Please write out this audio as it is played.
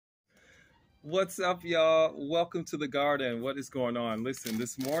What's up, y'all? Welcome to the garden. What is going on? Listen,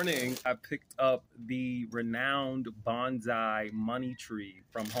 this morning I picked up the renowned bonsai money tree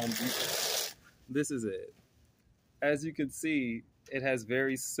from Home Depot. This is it. As you can see, it has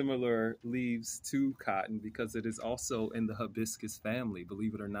very similar leaves to cotton because it is also in the hibiscus family,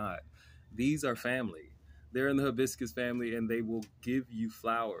 believe it or not. These are family. They're in the hibiscus family and they will give you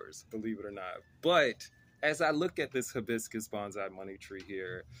flowers, believe it or not. But as I look at this hibiscus bonsai money tree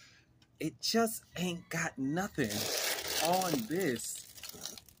here, it just ain't got nothing on this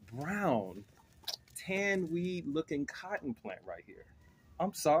brown tan weed looking cotton plant right here.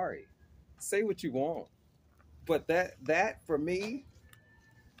 I'm sorry. Say what you want. But that for me,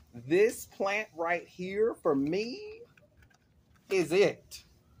 this plant right here for me is it.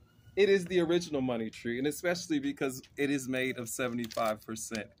 It is the original money tree, and especially because it is made of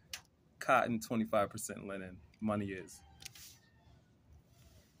 75% cotton, 25% linen. Money is.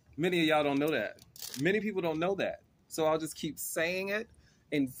 Many of y'all don't know that. Many people don't know that. So I'll just keep saying it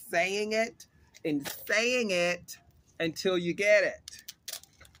and saying it and saying it until you get it.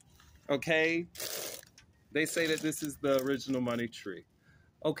 Okay? They say that this is the original money tree.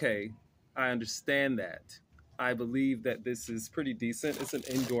 Okay, I understand that. I believe that this is pretty decent. It's an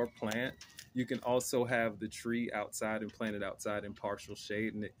indoor plant. You can also have the tree outside and plant it outside in partial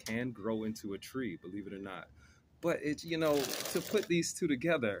shade, and it can grow into a tree, believe it or not. But it's, to put these two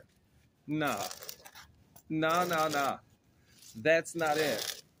together, nah. Nah. That's not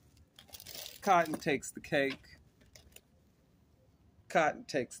it. Cotton takes the cake. Cotton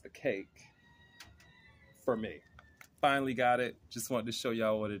takes the cake for me. Finally got it. Just wanted to show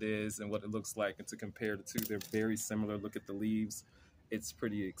y'all what it is and what it looks like and to compare the two. They're very similar. Look at the leaves. It's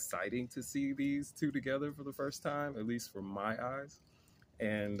pretty exciting to see these two together for the first time, at least for my eyes.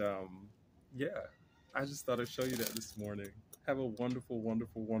 And yeah, I just thought I'd show you that this morning. Have a wonderful,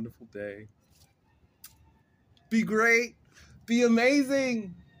 wonderful, wonderful day. Be great. Be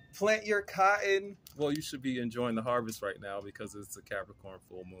amazing. Plant your cotton. Well, you should be enjoying the harvest right now because it's a Capricorn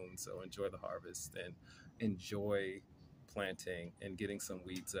full moon. So enjoy the harvest and enjoy planting and getting some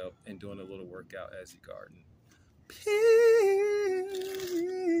weeds up and doing a little workout as you garden. Peace.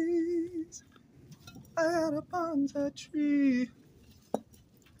 I got a bonsai tree.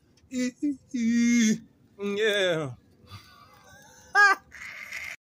 Yeah.